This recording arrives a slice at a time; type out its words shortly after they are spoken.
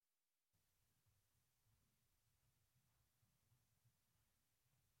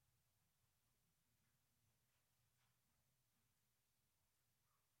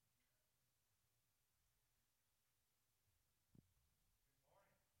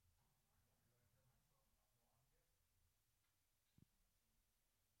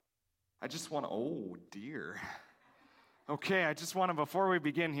I just want to, oh dear. Okay, I just want to, before we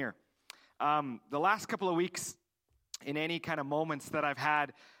begin here, the last couple of weeks, in any kind of moments that I've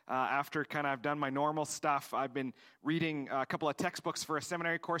had after kind of I've done my normal stuff, I've been reading a couple of textbooks for a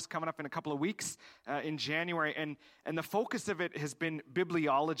seminary course coming up in a couple of weeks in January, and the focus of it has been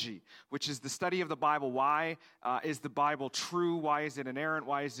bibliology, which is the study of the Bible. Why is the Bible true? Why is it inerrant?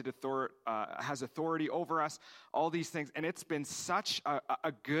 Why is it has authority over us? All these things, and it's been such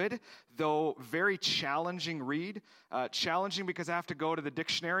a good, though very challenging read. Challenging because I have to go to the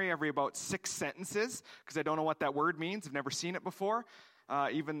dictionary every about 6 sentences because I don't know what that word means. I've never seen it before.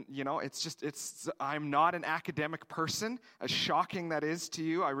 I'm not an academic person, as shocking that is to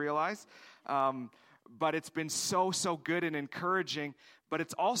you, I realize. But it's been so good and encouraging. But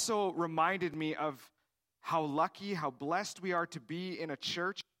it's also reminded me of how lucky, how blessed we are to be in a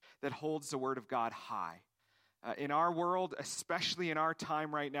church that holds the Word of God high. In our world, especially in our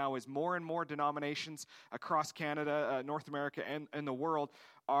time right now, as more and more denominations across Canada, North America, and the world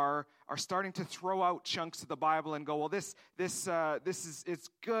are starting to throw out chunks of the Bible and go, well, this is it's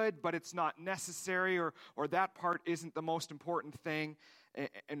good, but it's not necessary, or that part isn't the most important thing.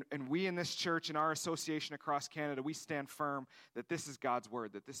 And we in this church, in our association across Canada, we stand firm that this is God's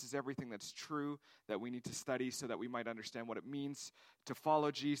Word, that this is everything that's true, that we need to study so that we might understand what it means to follow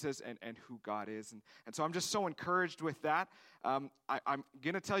Jesus and who God is. And so I'm just so encouraged with that. I'm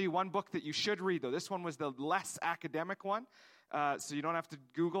going to tell you one book that you should read, though. This one was the less academic one, so you don't have to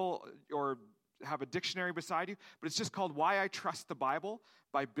Google or have a dictionary beside you, but it's just called Why I Trust the Bible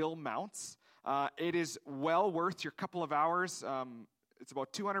by Bill Mounce. It is well worth your couple of hours. It's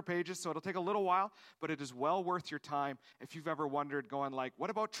about 200 pages, so it'll take a little while, but it is well worth your time if you've ever wondered, going like, what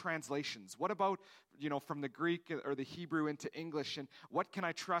about translations? What about, from the Greek or the Hebrew into English, and what can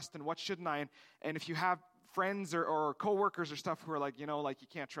I trust and what shouldn't I? And if you have friends or coworkers or stuff who are like, you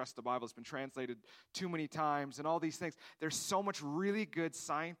can't trust the Bible, it's been translated too many times and all these things, there's so much really good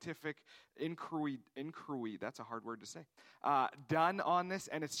scientific inquiry, that's a hard word to say, done on this,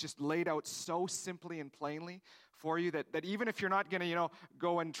 and it's just laid out so simply and plainly for you that even if you're not going to,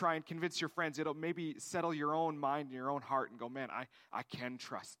 go and try and convince your friends, it'll maybe settle your own mind and your own heart and go, man, I can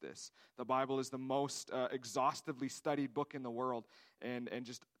trust this. The Bible is the most exhaustively studied book in the world, and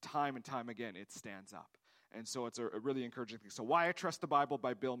just time and time again, it stands up. And so it's a really encouraging thing. So Why I Trust the Bible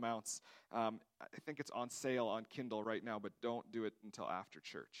by Bill Mounce. I think it's on sale on Kindle right now, but don't do it until after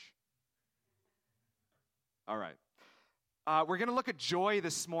church. All right. We're going to look at joy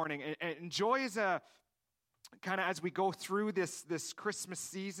this morning. And joy is a kind of, as we go through this Christmas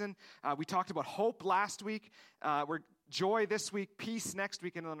season, we talked about hope last week. We're joy this week, peace next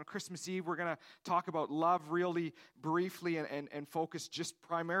week, and on Christmas Eve, we're going to talk about love really briefly and focus just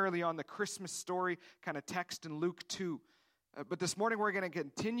primarily on the Christmas story kind of text in Luke 2. But this morning, we're going to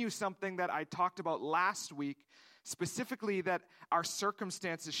continue something that I talked about last week, specifically that our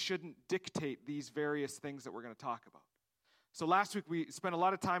circumstances shouldn't dictate these various things that we're going to talk about. So last week, we spent a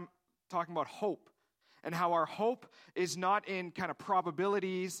lot of time talking about hope, and how our hope is not in kind of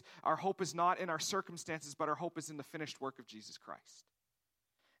probabilities, our hope is not in our circumstances, but our hope is in the finished work of Jesus Christ.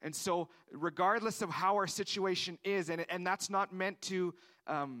 And so regardless of how our situation is, and that's not meant to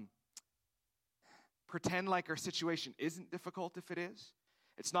pretend like our situation isn't difficult if it is.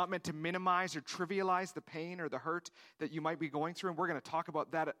 It's not meant to minimize or trivialize the pain or the hurt that you might be going through, and we're going to talk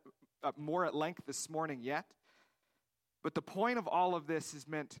about that more at length this morning yet. But the point of all of this is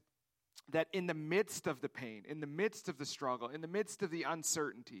meant that in the midst of the pain, in the midst of the struggle, in the midst of the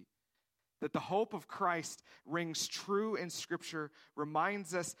uncertainty, that the hope of Christ rings true in Scripture,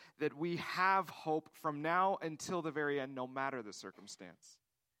 reminds us that we have hope from now until the very end, no matter the circumstance.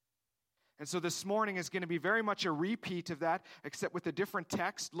 And so this morning is going to be very much a repeat of that, except with a different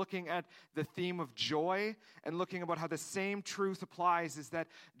text, looking at the theme of joy and looking about how the same truth applies, is that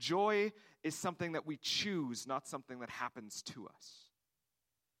joy is something that we choose, not something that happens to us.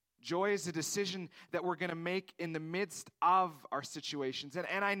 Joy is a decision that we're going to make in the midst of our situations.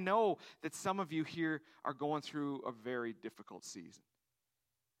 And I know that some of you here are going through a very difficult season.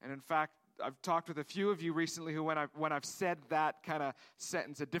 And in fact, I've talked with a few of you recently who, when I've said that kind of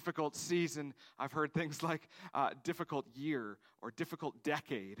sentence, a difficult season, I've heard things like difficult year or difficult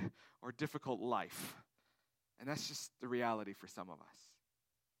decade or difficult life. And that's just the reality for some of us.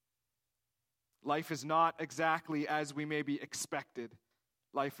 Life is not exactly as we maybe expected.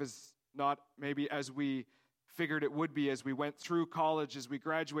 Life is not maybe as we figured it would be as we went through college, as we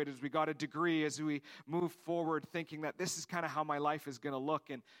graduated, as we got a degree, as we moved forward thinking that this is kind of how my life is going to look.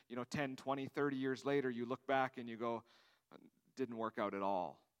 And, 10, 20, 30 years later, you look back and you go, didn't work out at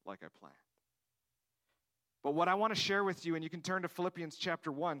all like I planned. But what I want to share with you, and you can turn to Philippians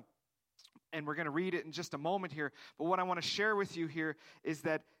chapter 1, And we're going to read it in just a moment here. But what I want to share with you here is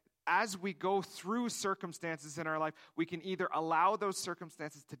that as we go through circumstances in our life, we can either allow those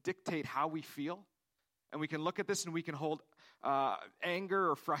circumstances to dictate how we feel, and we can look at this and we can hold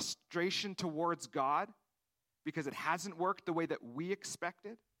anger or frustration towards God because it hasn't worked the way that we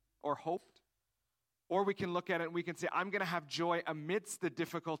expected or hoped. Or we can look at it and we can say, I'm going to have joy amidst the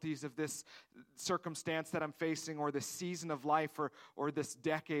difficulties of this circumstance that I'm facing, or this season of life, or this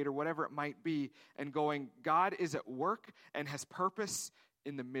decade, or whatever it might be, and going, God is at work and has purpose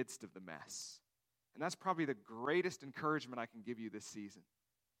in the midst of the mess. And that's probably the greatest encouragement I can give you this season,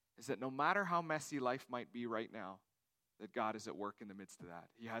 is that no matter how messy life might be right now, that God is at work in the midst of that.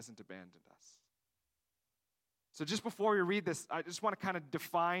 He hasn't abandoned us. So just before we read this, I just want to kind of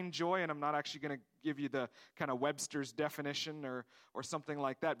define joy, and I'm not actually going to give you the kind of Webster's definition or something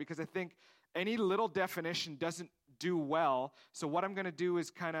like that, because I think any little definition doesn't do well. So what I'm going to do is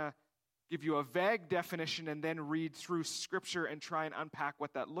kind of give you a vague definition and then read through Scripture and try and unpack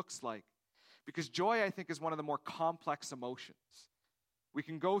what that looks like. Because joy, I think, is one of the more complex emotions. We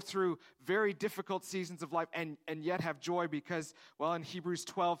can go through very difficult seasons of life and yet have joy because, well, in Hebrews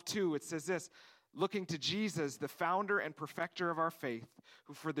 12:2, it says this, looking to Jesus, the founder and perfecter of our faith,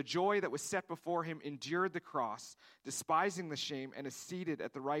 who for the joy that was set before him endured the cross, despising the shame, and is seated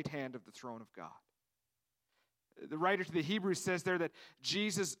at the right hand of the throne of God. The writer to the Hebrews says there that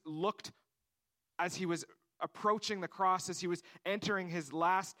Jesus looked as he was approaching the cross, as he was entering his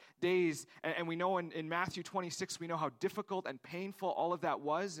last days. And we know in Matthew 26, we know how difficult and painful all of that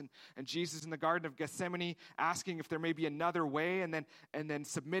was. And Jesus in the Garden of Gethsemane asking if there may be another way, and then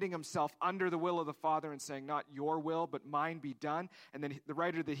submitting himself under the will of the Father and saying, not your will, but mine be done. And then the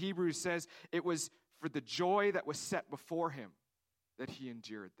writer of the Hebrews says it was for the joy that was set before him that he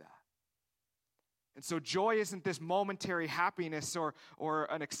endured that. And so joy isn't this momentary happiness or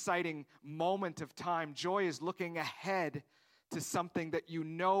an exciting moment of time. Joy is looking ahead to something that you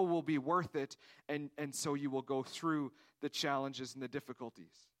know will be worth it, and so you will go through the challenges and the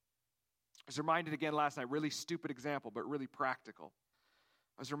difficulties. I was reminded again last night, really stupid example, but really practical.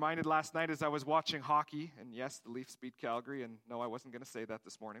 I was reminded last night as I was watching hockey, and yes, the Leafs beat Calgary, and no, I wasn't going to say that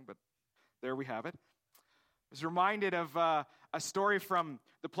this morning, but there we have it. I was reminded of a story from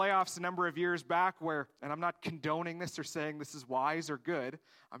the playoffs a number of years back where, and I'm not condoning this or saying this is wise or good,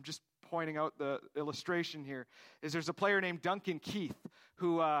 I'm just pointing out the illustration here, is there's a player named Duncan Keith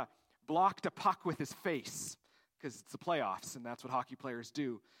who blocked a puck with his face, because it's the playoffs and that's what hockey players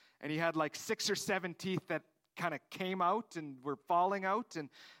do. And he had like 6 or 7 teeth that kind of came out and were falling out. And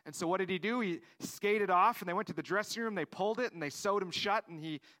so what did he do? He skated off and they went to the dressing room, they pulled it and they sewed him shut, and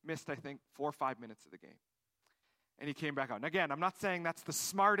he missed, I think, 4 or 5 minutes of the game. And he came back out. And again, I'm not saying that's the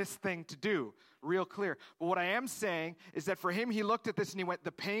smartest thing to do, real clear. But what I am saying is that for him, he looked at this and he went,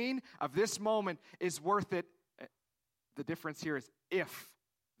 the pain of this moment is worth it. The difference here is if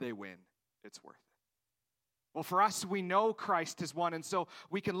they win, it's worth it. Well, for us, we know Christ has won, and so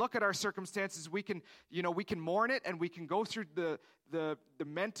we can look at our circumstances, we can mourn it, and we can go through the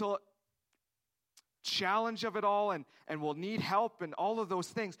mental challenge of it all, and we'll need help and all of those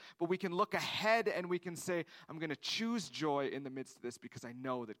things, but we can look ahead and we can say, I'm going to choose joy in the midst of this because I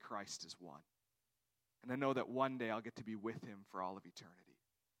know that Christ has won. And I know that one day I'll get to be with him for all of eternity.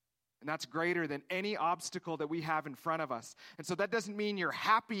 And that's greater than any obstacle that we have in front of us. And so that doesn't mean you're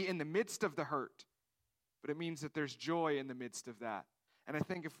happy in the midst of the hurt, but it means that there's joy in the midst of that. And I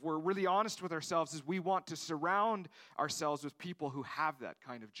think if we're really honest with ourselves, is we want to surround ourselves with people who have that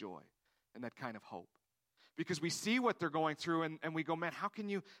kind of joy and that kind of hope. Because we see what they're going through and we go, man, how can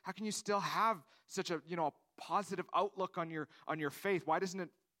you still have such a positive outlook on your faith? Why doesn't it,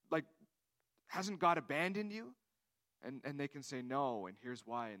 hasn't God abandoned you? And they can say no, and here's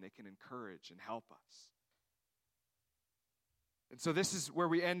why, and they can encourage and help us. And so this is where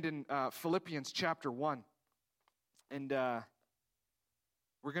we end in Philippians chapter 1. And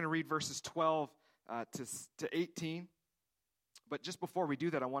we're going to read verses 12 to 18. But just before we do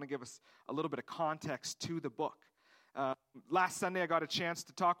that, I want to give us a little bit of context to the book. Last Sunday, I got a chance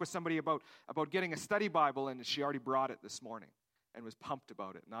to talk with somebody about getting a study Bible, and she already brought it this morning and was pumped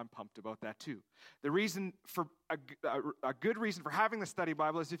about it, and I'm pumped about that too. The reason for a good reason for having the study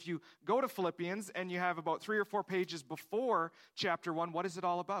Bible is if you go to Philippians and you have about 3 or 4 pages before chapter 1, what is it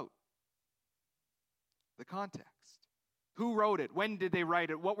all about? The context. Who wrote it? When did they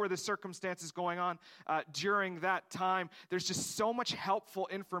write it? What were the circumstances going on during that time? There's just so much helpful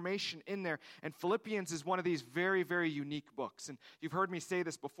information in there. And Philippians is one of these very, very unique books. And you've heard me say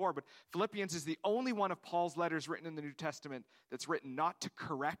this before, but Philippians is the only one of Paul's letters written in the New Testament that's written not to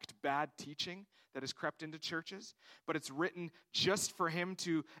correct bad teaching that has crept into churches, but it's written just for him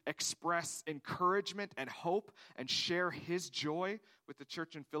to express encouragement and hope and share his joy with the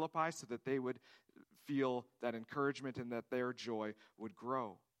church in Philippi so that they would feel that encouragement and that their joy would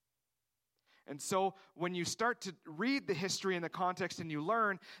grow. And so when you start to read the history and the context and you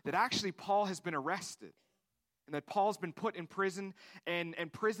learn that actually Paul has been arrested and that Paul's been put in prison, and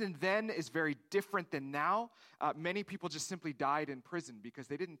prison then is very different than now. Many people just simply died in prison because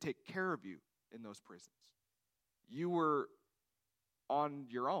they didn't take care of you in those prisons. You were on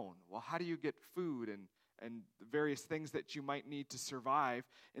your own. Well, how do you get food and the various things that you might need to survive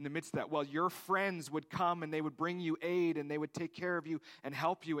in the midst of that? Well, your friends would come and they would bring you aid and they would take care of you and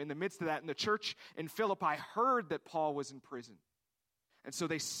help you in the midst of that. And the church in Philippi heard that Paul was in prison. And so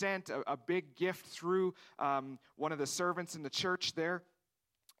they sent a big gift through one of the servants in the church there.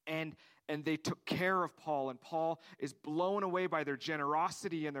 And they took care of Paul. And Paul is blown away by their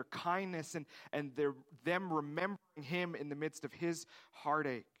generosity and their kindness and them remembering him in the midst of his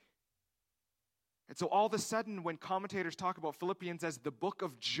heartache. And so all of a sudden, when commentators talk about Philippians as the book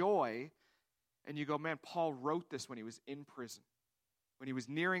of joy, and you go, man, Paul wrote this when he was in prison, when he was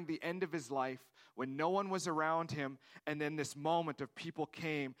nearing the end of his life, when no one was around him, and then this moment of people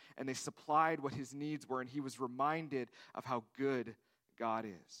came and they supplied what his needs were, and he was reminded of how good God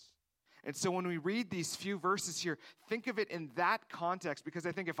is. And so when we read these few verses here, think of it in that context, because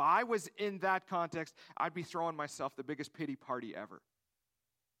I think if I was in that context, I'd be throwing myself the biggest pity party ever.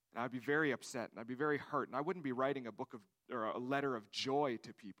 And I'd be very upset, and I'd be very hurt, and I wouldn't be writing or a letter of joy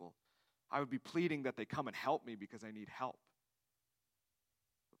to people. I would be pleading that they come and help me because I need help.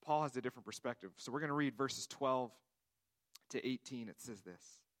 But Paul has a different perspective. So we're going to read verses 12 to 18. It says this.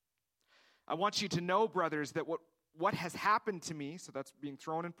 I want you to know, brothers, that what has happened to me, so that's being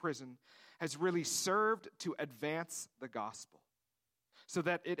thrown in prison, has really served to advance the gospel, so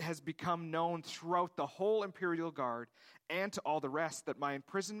that it has become known throughout the whole imperial guard and to all the rest that my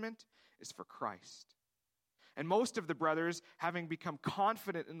imprisonment is for Christ. And most of the brothers, having become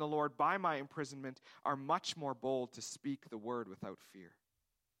confident in the Lord by my imprisonment, are much more bold to speak the word without fear.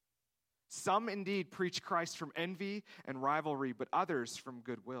 Some indeed preach Christ from envy and rivalry, but others from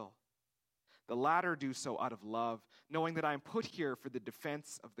goodwill. The latter do so out of love, knowing that I am put here for the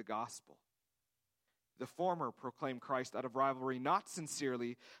defense of the gospel. The former proclaim Christ out of rivalry, not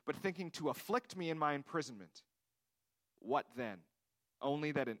sincerely, but thinking to afflict me in my imprisonment. What then?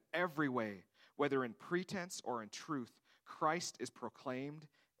 Only that in every way, whether in pretense or in truth, Christ is proclaimed,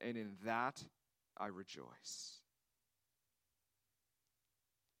 and in that I rejoice.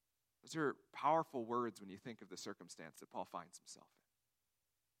 Those are powerful words when you think of the circumstance that Paul finds himself in.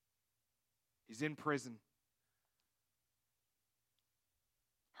 He's in prison,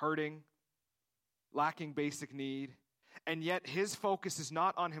 hurting, lacking basic need, and yet his focus is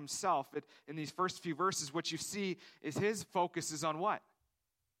not on himself. In these first few verses, what you see is his focus is on what?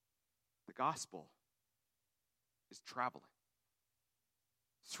 The gospel is traveling.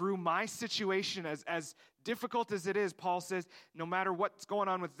 Through my situation, as difficult as it is, Paul says, no matter what's going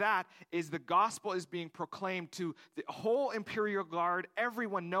on with that, is the gospel is being proclaimed to the whole imperial guard.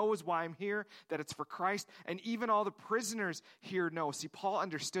 Everyone knows why I'm here, that it's for Christ, and even all the prisoners here know. See, Paul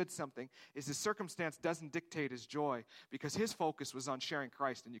understood something, is his circumstance doesn't dictate his joy, because his focus was on sharing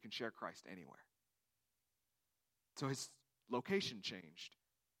Christ, and you can share Christ anywhere. So his location changed,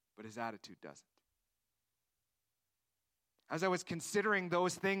 but his attitude doesn't. As I was considering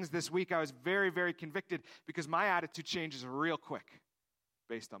those things this week, I was very, very convicted because my attitude changes real quick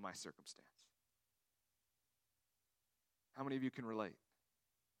based on my circumstance. How many of you can relate?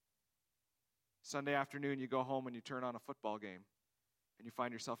 Sunday afternoon, you go home and you turn on a football game and you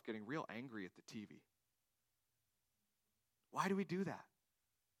find yourself getting real angry at the TV. Why do we do that?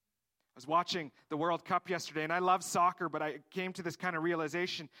 I was watching the World Cup yesterday, and I love soccer, but I came to this kind of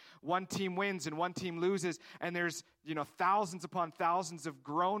realization. One team wins and one team loses, and there's, thousands upon thousands of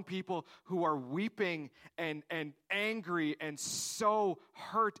grown people who are weeping and angry and so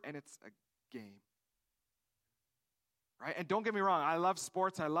hurt, and it's a game. Right? And don't get me wrong, I love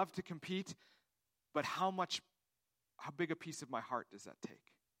sports, I love to compete, but how big a piece of my heart does that take?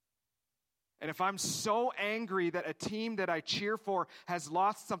 And if I'm so angry that a team that I cheer for has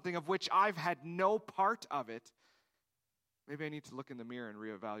lost something of which I've had no part of it, maybe I need to look in the mirror and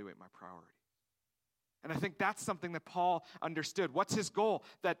reevaluate my priority. And I think that's something that Paul understood. What's his goal?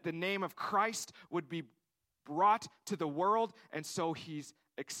 That the name of Christ would be brought to the world, and so he's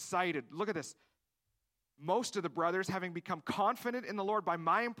excited. Look at this. Most of the brothers, having become confident in the Lord by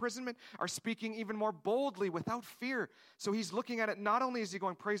my imprisonment, are speaking even more boldly without fear. So he's looking at it, not only is he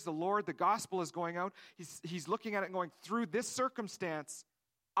going, praise the Lord, the gospel is going out, he's looking at it and going, through this circumstance,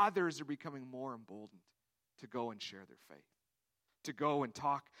 others are becoming more emboldened to go and share their faith, to go and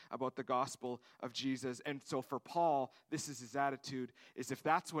talk about the gospel of Jesus. And so for Paul, this is his attitude, is if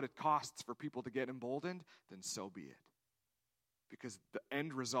that's what it costs for people to get emboldened, then so be it. Because the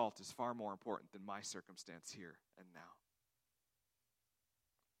end result is far more important than my circumstance here and now.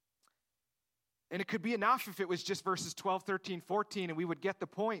 And it could be enough if it was just verses 12, 13, 14, and we would get the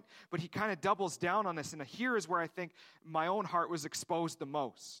point. But he kind of doubles down on this. And here is where I think my own heart was exposed the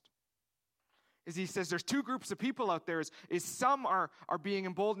most. Is he says there's two groups of people out there. Is some are being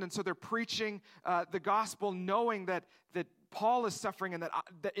emboldened, and so they're preaching the gospel knowing that Paul is suffering, and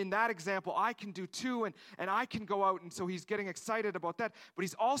that in that example I can do too, and I can go out, and so he's getting excited about that. But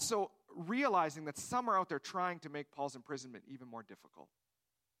he's also realizing that some are out there trying to make Paul's imprisonment even more difficult.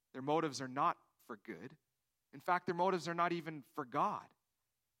 Their motives are not for good. In fact, their motives are not even for God.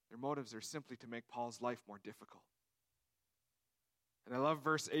 Their motives are simply to make Paul's life more difficult. And I love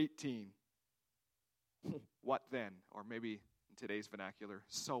verse 18. What then? Or maybe in today's vernacular,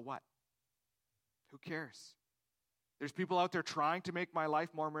 so what? Who cares? There's people out there trying to make my life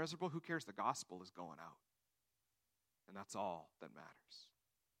more miserable. Who cares? The gospel is going out. And that's all that matters.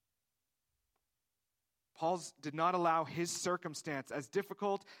 Paul did not allow his circumstance, as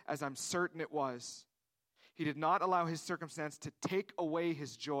difficult as I'm certain it was, he did not allow his circumstance to take away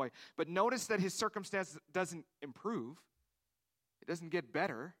his joy. But notice that his circumstance doesn't improve. It doesn't get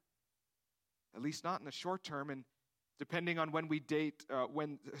better, at least not in the short term. And depending on when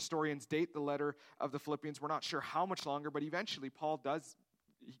when historians date the letter of the Philippians, we're not sure how much longer, but eventually Paul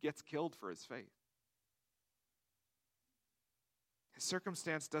he gets killed for his faith. His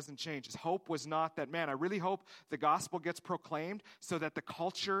circumstance doesn't change. His hope was not that, man, I really hope the gospel gets proclaimed so that the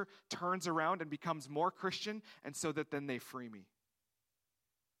culture turns around and becomes more Christian, and so that then they free me.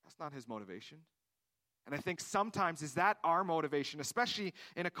 That's not his motivation. And I think sometimes is that our motivation, especially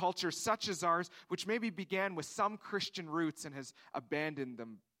in a culture such as ours, which maybe began with some Christian roots and has abandoned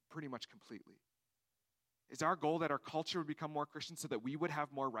them pretty much completely. Is our goal that our culture would become more Christian so that we would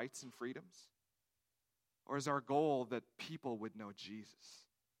have more rights and freedoms? Or is our goal that people would know Jesus?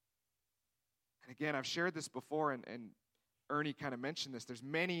 And again, I've shared this before, and Ernie kind of mentioned this. There's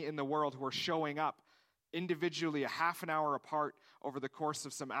many in the world who are showing up individually a half an hour apart over the course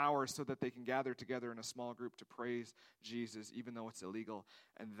of some hours so that they can gather together in a small group to praise Jesus, even though it's illegal.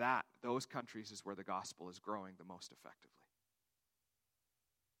 And those countries is where the gospel is growing the most effectively.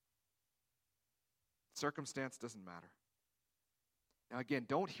 Circumstance doesn't matter. Now again,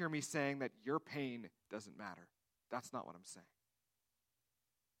 don't hear me saying that your pain doesn't matter. That's not what I'm saying.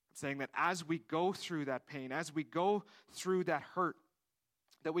 I'm saying that as we go through that pain, as we go through that hurt,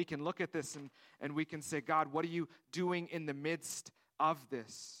 that we can look at this and we can say, God, what are you doing in the midst of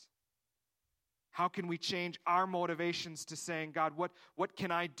this? How can we change our motivations to saying, God, what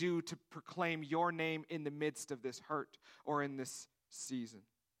can I do to proclaim your name in the midst of this hurt or in this season?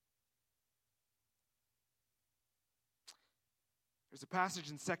 There's a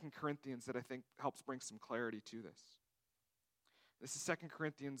passage in 2 Corinthians that I think helps bring some clarity to this. This is 2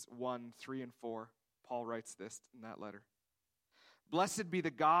 Corinthians 1, 3 and 4. Paul writes this in that letter. Blessed be the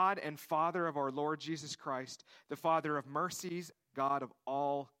God and Father of our Lord Jesus Christ, the Father of mercies, God of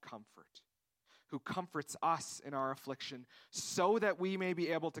all comfort, who comforts us in our affliction, so that we may be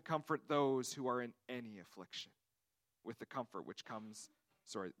able to comfort those who are in any affliction, with the comfort with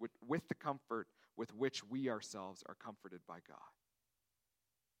the comfort with which we ourselves are comforted by God.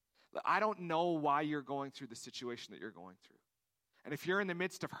 I don't know why you're going through the situation that you're going through. And if you're in the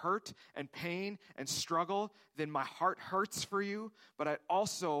midst of hurt and pain and struggle, then my heart hurts for you, but I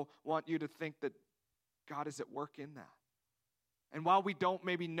also want you to think that God is at work in that. And while we don't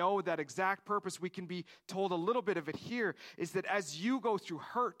maybe know that exact purpose, we can be told a little bit of it here, is that as you go through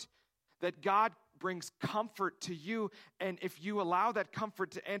hurt, that God brings comfort to you, and if you allow that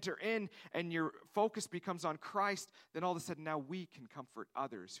comfort to enter in and your focus becomes on Christ, then all of a sudden now we can comfort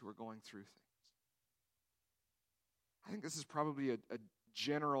others who are going through things. I think this is probably a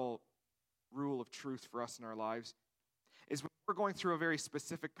general rule of truth for us in our lives, is when we're going through a very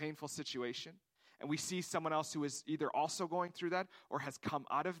specific painful situation and we see someone else who is either also going through that or has come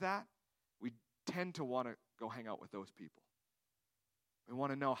out of that, we tend to want to go hang out with those people. We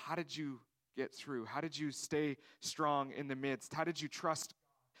want to know, how did you get through? How did you stay strong in the midst? How did you trust God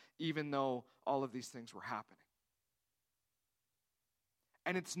even though all of these things were happening?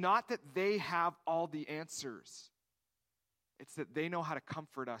 And it's not that they have all the answers. It's that they know how to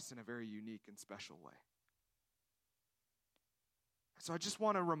comfort us in a very unique and special way. So I just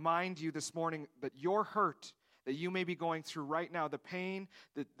want to remind you this morning that your hurt that you may be going through right now, the pain,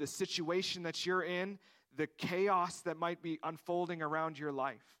 the situation that you're in, the chaos that might be unfolding around your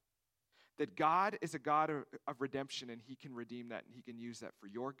life, that God is a God of redemption, and he can redeem that, and he can use that for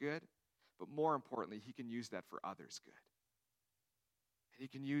your good, but more importantly, he can use that for others' good. And he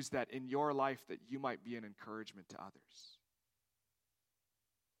can use that in your life that you might be an encouragement to others.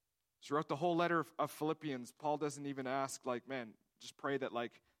 Throughout the whole letter of Philippians, Paul doesn't even ask, just pray that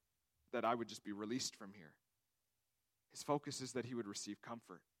I would just be released from here. His focus is that he would receive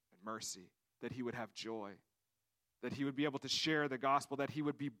comfort and mercy, that he would have joy, that he would be able to share the gospel, that he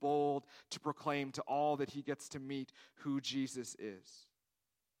would be bold to proclaim to all that he gets to meet who Jesus is.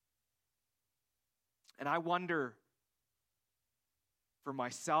 And I wonder, for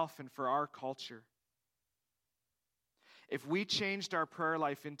myself and for our culture, if we changed our prayer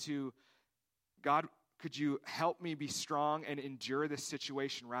life into, God, could you help me be strong and endure this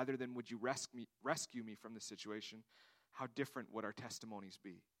situation rather than would you rescue me from this situation, how different would our testimonies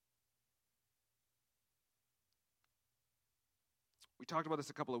be? We talked about this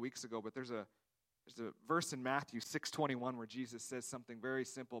a couple of weeks ago, but there's a verse in Matthew 6:21 where Jesus says something very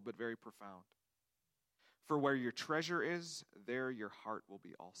simple but very profound. For where your treasure is, there your heart will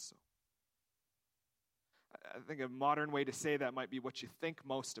be also. I think a modern way to say that might be what you think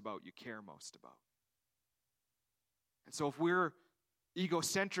most about, you care most about. And so if we're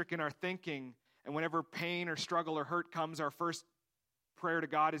egocentric in our thinking, and whenever pain or struggle or hurt comes, our first prayer to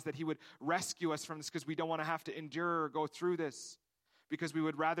God is that he would rescue us from this because we don't want to have to endure or go through this, because we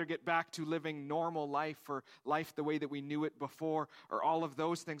would rather get back to living normal life or life the way that we knew it before, or all of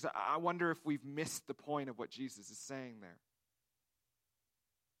those things. I wonder if we've missed the point of what Jesus is saying there.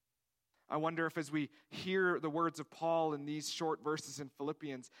 I wonder if as we hear the words of Paul in these short verses in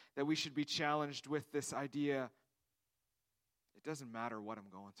Philippians, that we should be challenged with this idea, it doesn't matter what I'm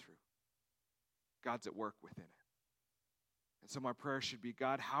going through. God's at work within it. And so my prayer should be,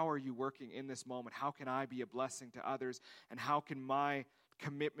 God, how are you working in this moment? How can I be a blessing to others? And how can my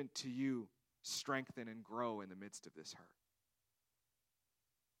commitment to you strengthen and grow in the midst of this hurt?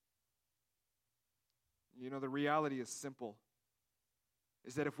 The reality is simple,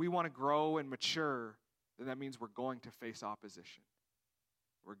 is that if we want to grow and mature, then that means we're going to face opposition.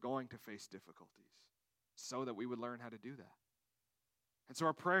 We're going to face difficulties so that we would learn how to do that. And so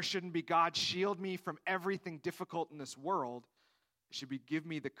our prayer shouldn't be, God, shield me from everything difficult in this world. It should be, give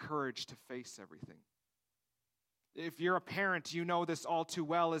me the courage to face everything. If you're a parent, you know this all too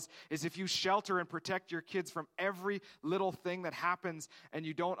well, is if you shelter and protect your kids from every little thing that happens and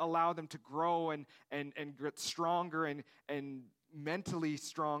you don't allow them to grow and get stronger and mentally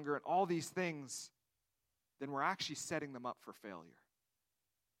stronger and all these things, then we're actually setting them up for failure.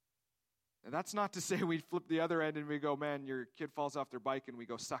 And that's not to say we flip the other end and we go, man, your kid falls off their bike and we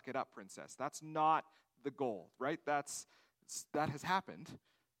go, suck it up, princess. That's not the goal, right? That has happened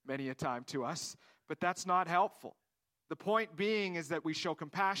many a time to us, but that's not helpful. The point being is that we show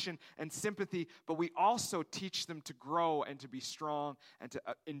compassion and sympathy, but we also teach them to grow and to be strong and to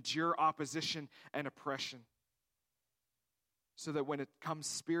endure opposition and oppression, so that when it comes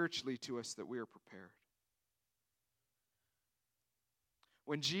spiritually to us, that we are prepared.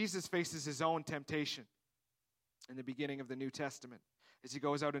 When Jesus faces his own temptation in the beginning of the New Testament, as he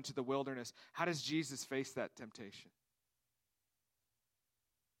goes out into the wilderness, how does Jesus face that temptation?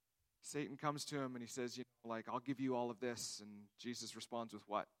 Satan comes to him and he says, I'll give you all of this. And Jesus responds with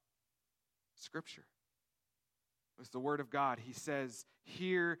what? Scripture. With the word of God. He says,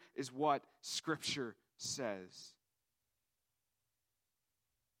 here is what Scripture says.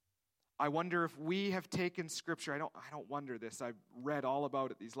 I wonder if we have taken Scripture. I don't wonder this. I've read all about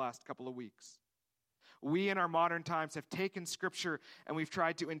it these last couple of weeks. We in our modern times have taken Scripture and we've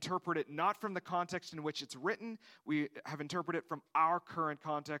tried to interpret it not from the context in which it's written. We have interpreted it from our current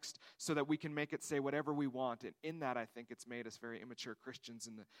context so that we can make it say whatever we want. And in that, I think it's made us very immature Christians,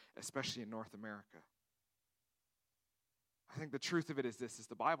 especially in North America. I think the truth of it is this, is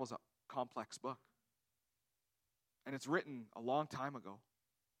the Bible's a complex book. And it's written a long time ago.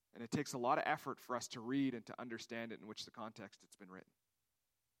 And it takes a lot of effort for us to read and to understand it in which the context it's been written,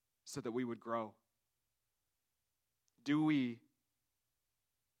 so that we would grow. Do we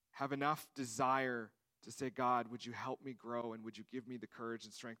have enough desire to say, God, would you help me grow, and would you give me the courage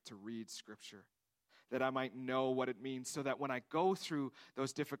and strength to read Scripture, that I might know what it means, so that when I go through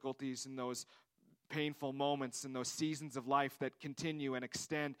those difficulties and those painful moments and those seasons of life that continue and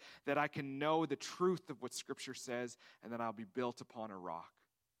extend, that I can know the truth of what Scripture says, and that I'll be built upon a rock,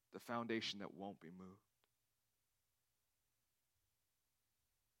 the foundation that won't be moved.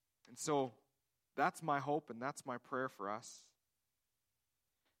 And so that's my hope and that's my prayer for us.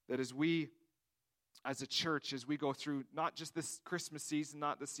 That as we, as a church, as we go through not just this Christmas season,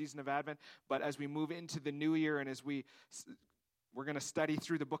 not the season of Advent, but as we move into the new year and as we're going to study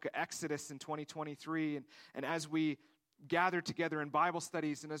through the book of Exodus in 2023, and as we gather together in Bible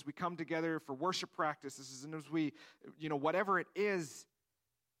studies and as we come together for worship practices and as we, whatever it is,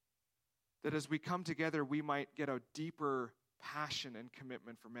 that as we come together, we might get a deeper passion and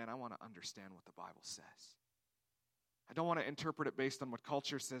commitment for, man, I want to understand what the Bible says. I don't want to interpret it based on what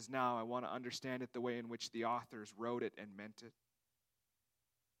culture says now. I want to understand it the way in which the authors wrote it and meant it.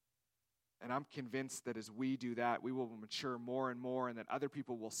 And I'm convinced that as we do that, we will mature more and more, and that other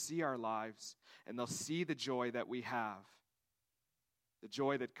people will see our lives and they'll see the joy that we have, the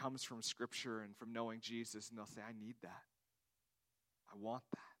joy that comes from Scripture and from knowing Jesus, and they'll say, I need that. I want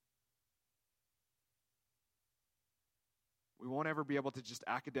that. We won't ever be able to just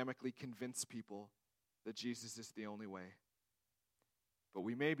academically convince people that Jesus is the only way. But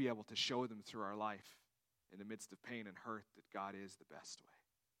we may be able to show them through our life in the midst of pain and hurt that God is the best way.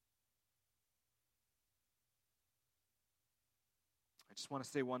 I just want to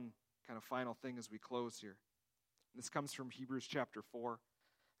say one kind of final thing as we close here. This comes from Hebrews chapter 4.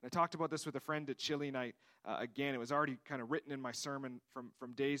 And I talked about this with a friend at Chili Night. Again, it was already kind of written in my sermon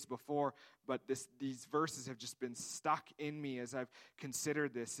from days before, but these verses have just been stuck in me as I've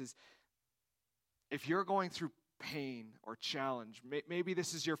considered this. Is if you're going through pain or challenge, maybe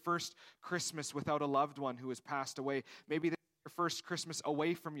this is your first Christmas without a loved one who has passed away. Maybe this is your first Christmas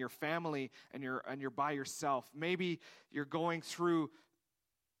away from your family and you're by yourself. Maybe you're going through,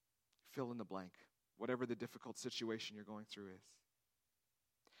 fill in the blank, whatever the difficult situation you're going through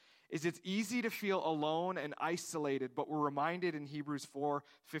is it's easy to feel alone and isolated, but we're reminded in Hebrews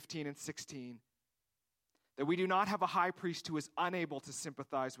 4:15 and 16 that we do not have a high priest who is unable to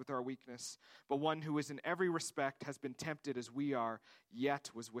sympathize with our weakness, but one who is in every respect has been tempted as we are, yet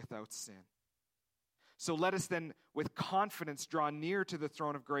was without sin. So let us then with confidence draw near to the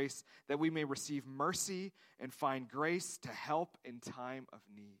throne of grace that we may receive mercy and find grace to help in time of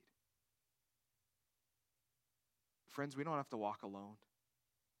need. Friends, we don't have to walk alone.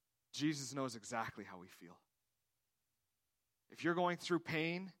 Jesus knows exactly how we feel. If you're going through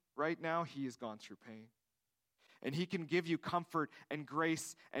pain right now, he has gone through pain. And he can give you comfort and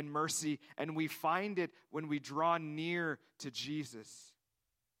grace and mercy, and we find it when we draw near to Jesus.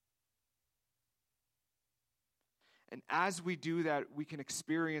 And as we do that, we can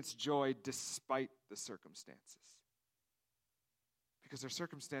experience joy despite the circumstances. Because our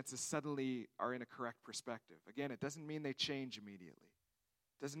circumstances suddenly are in a correct perspective. Again, it doesn't mean they change immediately.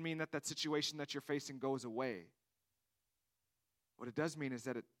 It doesn't mean that situation that you're facing goes away. What it does mean is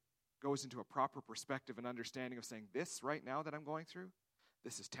that it goes into a proper perspective and understanding of saying, this right now that I'm going through,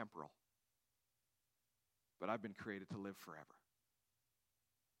 this is temporal. But I've been created to live forever.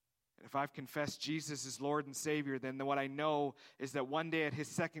 And if I've confessed Jesus as Lord and Savior, then what I know is that one day at his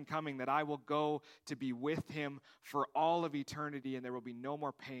second coming that I will go to be with him for all of eternity, and there will be no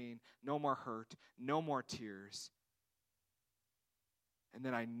more pain, no more hurt, no more tears. And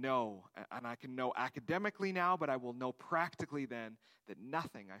then I know, and I can know academically now, but I will know practically then that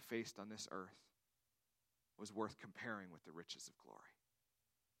nothing I faced on this earth was worth comparing with the riches of glory.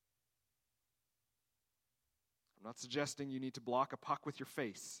 I'm not suggesting you need to block a puck with your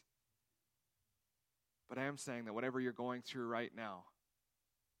face, but I am saying that whatever you're going through right now,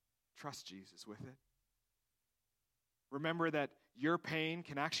 trust Jesus with it. Remember that your pain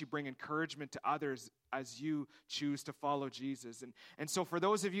can actually bring encouragement to others as you choose to follow Jesus. And so for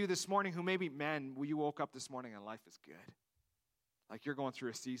those of you this morning who maybe, you woke up this morning and life is good. Like you're going through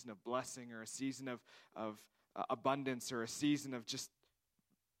a season of blessing or a season of abundance or a season of just,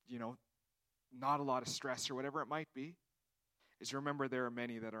 not a lot of stress or whatever it might be, is remember there are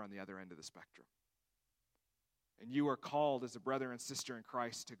many that are on the other end of the spectrum. And you are called as a brother and sister in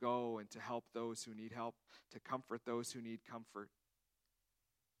Christ to go and to help those who need help, to comfort those who need comfort.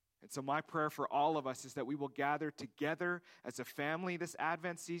 And so my prayer for all of us is that we will gather together as a family this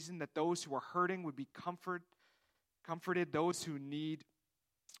Advent season, that those who are hurting would be comforted, those who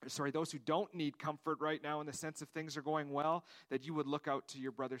don't need comfort right now in the sense of things are going well, that you would look out to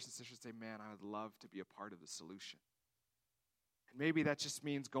your brothers and sisters and say, man, I would love to be a part of the solution. And maybe that just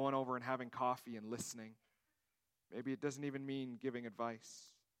means going over and having coffee and listening. Maybe it doesn't even mean giving advice.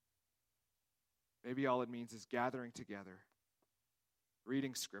 Maybe all it means is gathering together,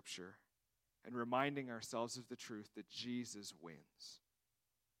 reading Scripture, and reminding ourselves of the truth that Jesus wins.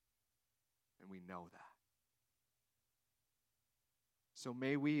 And we know that. So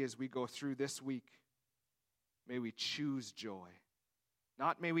may we, as we go through this week, may we choose joy.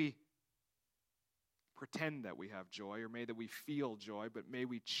 Not may we pretend that we have joy, or may that we feel joy, but may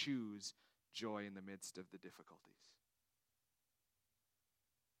we choose joy in the midst of the difficulties.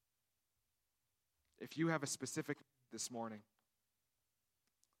 If you have a specific this morning,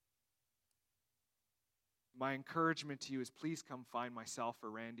 my encouragement to you is please come find myself or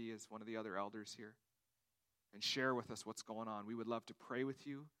Randy as one of the other elders here and share with us what's going on. We would love to pray with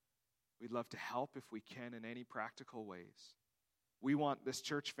you. We'd love to help if we can in any practical ways. We want this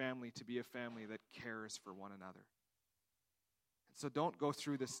church family to be a family that cares for one another. And so don't go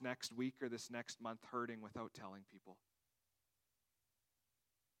through this next week or this next month hurting without telling people.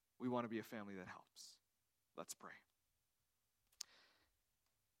 We want to be a family that helps. Let's pray.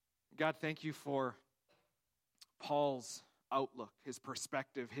 God, thank you for Paul's outlook, his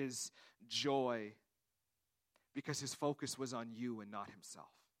perspective, his joy, because his focus was on you and not himself.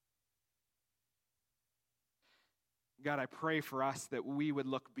 God, I pray for us that we would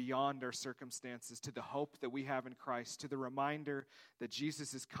look beyond our circumstances to the hope that we have in Christ, to the reminder that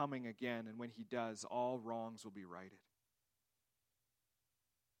Jesus is coming again, and when he does, all wrongs will be righted.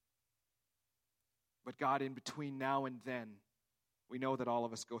 But God, in between now and then, we know that all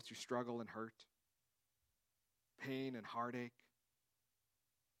of us go through struggle and hurt, pain and heartache,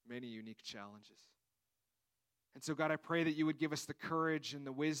 many unique challenges. And so, God, I pray that you would give us the courage and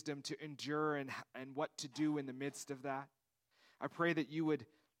the wisdom to endure and what to do in the midst of that. I pray that you would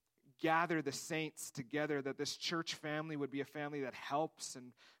gather the saints together, that this church family would be a family that helps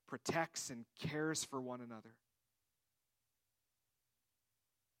and protects and cares for one another.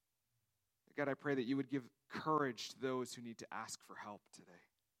 God, I pray that you would give courage to those who need to ask for help today.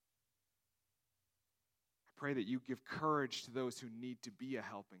 I pray that you give courage to those who need to be a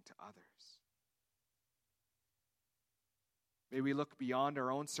helping to others. May we look beyond our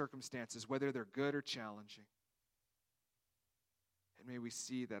own circumstances, whether they're good or challenging. And may we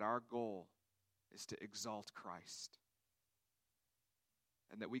see that our goal is to exalt Christ.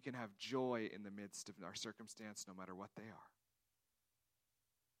 And that we can have joy in the midst of our circumstance, no matter what they are.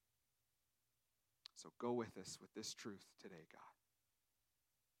 So go with us with this truth today, God.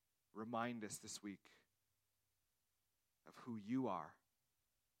 Remind us this week of who you are,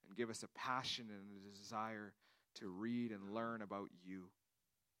 and give us a passion and a desire to read and learn about you,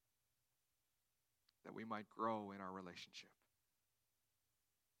 that we might grow in our relationship.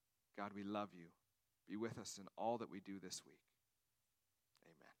 God, we love you. Be with us in all that we do this week.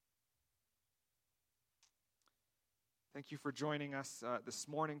 Amen. Thank you for joining us this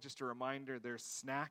morning. Just a reminder, there's snacks